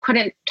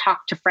couldn't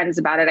talk to friends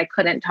about it. I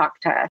couldn't talk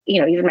to,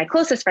 even my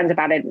closest friends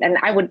about it. And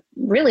I would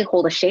really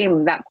hold a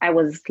shame that I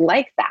was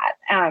like that.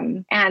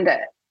 And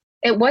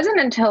it wasn't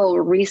until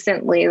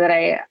recently that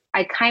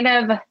I kind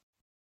of,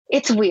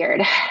 it's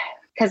weird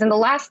because in the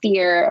last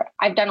year,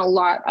 I've done a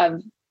lot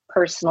of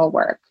personal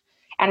work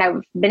and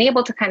I've been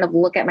able to kind of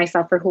look at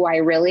myself for who I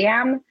really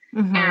am.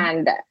 Mm-hmm.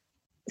 And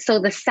so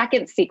the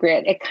second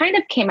secret, it kind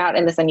of came out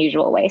in this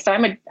unusual way. So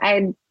I'm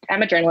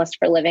a journalist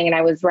for a living, and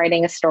I was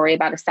writing a story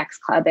about a sex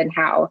club and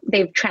how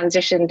they've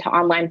transitioned to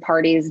online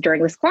parties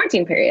during this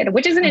quarantine period,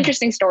 which is an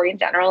interesting story in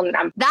general. And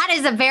that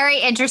is a very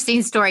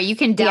interesting story. You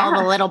can delve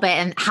a little bit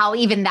and how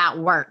even that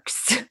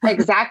works.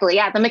 Exactly.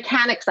 Yeah. The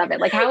mechanics of it.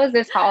 Like, how is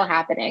this all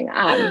happening?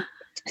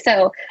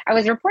 So I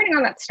was reporting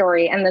on that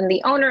story, and then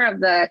the owner of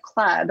the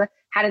club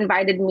had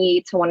invited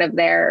me to one of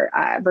their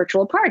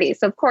virtual parties.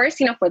 So of course,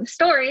 for the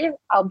story,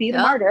 I'll be the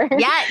martyr.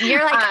 Yeah,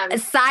 you're like,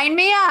 sign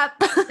me up.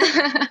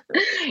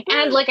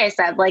 And like I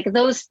said, like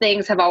those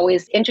things have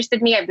always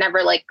interested me. I've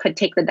never could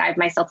take the dive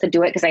myself to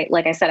do it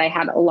because I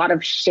had a lot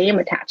of shame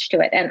attached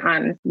to it.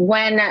 And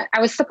when I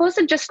was supposed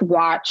to just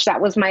watch, that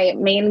was my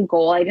main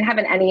goal. I didn't have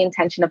any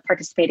intention of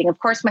participating. Of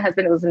course, my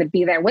husband was going to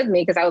be there with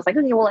me because I was like,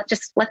 okay, well,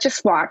 let's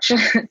just watch.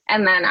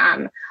 And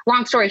then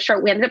long story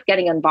short, we ended up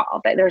getting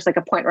involved. There was a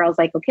point where I was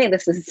like, okay,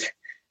 this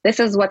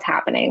is what's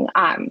happening.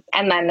 And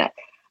then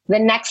the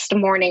next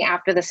morning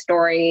after the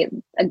story,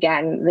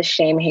 again, the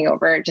shame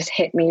hangover just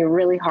hit me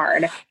really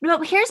hard.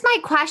 Well, here's my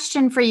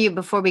question for you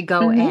before we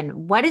go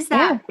in. What is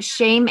that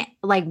shame?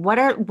 Like,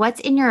 what's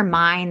in your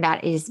mind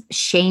that is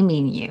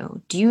shaming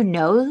you? Do you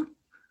know?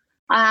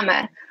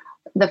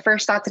 The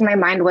first thoughts in my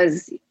mind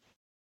was,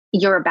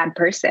 you're a bad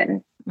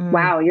person.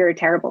 Wow, you're a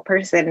terrible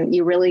person.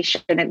 You really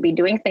shouldn't be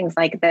doing things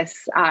like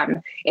this.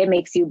 It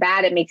makes you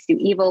bad. It makes you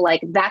evil.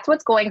 Like, that's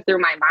what's going through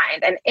my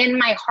mind. And in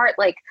my heart,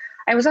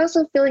 I was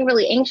also feeling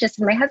really anxious.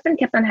 And my husband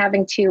kept on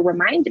having to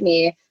remind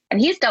me, and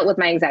he's dealt with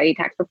my anxiety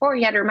attacks before.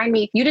 He had to remind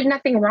me, you did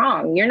nothing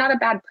wrong. You're not a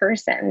bad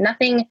person.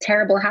 Nothing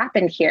terrible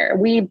happened here.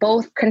 We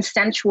both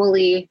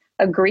consensually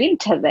agreed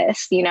to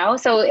this,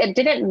 so it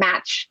didn't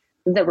match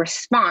the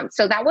response.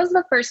 So that was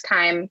the first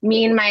time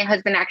me and my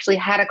husband actually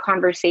had a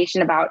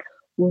conversation about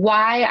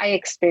why I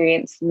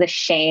experience the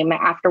shame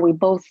after we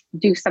both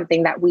do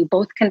something that we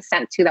both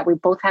consent to, that we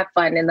both have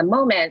fun in the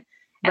moment.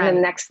 And then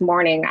the next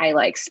morning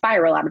I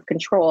spiral out of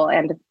control.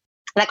 And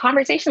that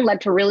conversation led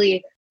to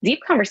really deep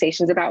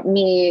conversations about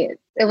me.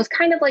 It was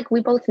kind of like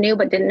we both knew,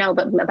 but didn't know,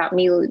 but about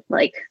me,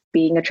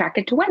 being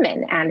attracted to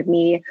women and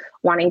me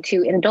wanting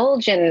to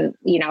indulge in,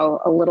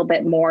 a little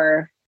bit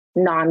more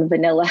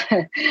non-vanilla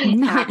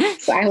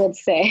acts, I would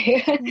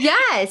say.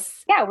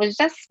 Yes. Yeah, it was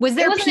just... Was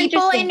there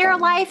people in your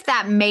life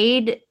that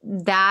made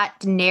that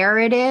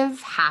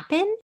narrative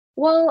happen?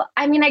 Well,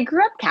 I mean, I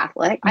grew up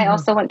Catholic. I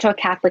also went to a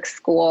Catholic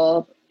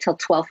school till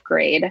 12th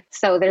grade.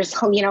 So there's,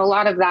 a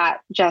lot of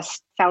that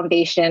just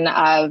foundation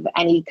of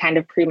any kind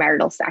of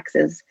premarital sex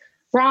is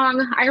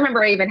wrong. I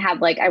remember I even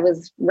had I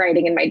was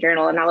writing in my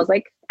journal and I was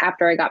like,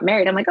 after I got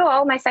married, I'm like, oh,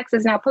 all my sex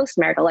is now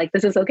post-marital.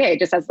 This is okay.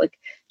 Just as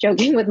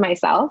joking with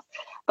myself.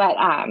 But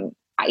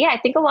I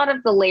think a lot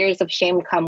of the layers of shame come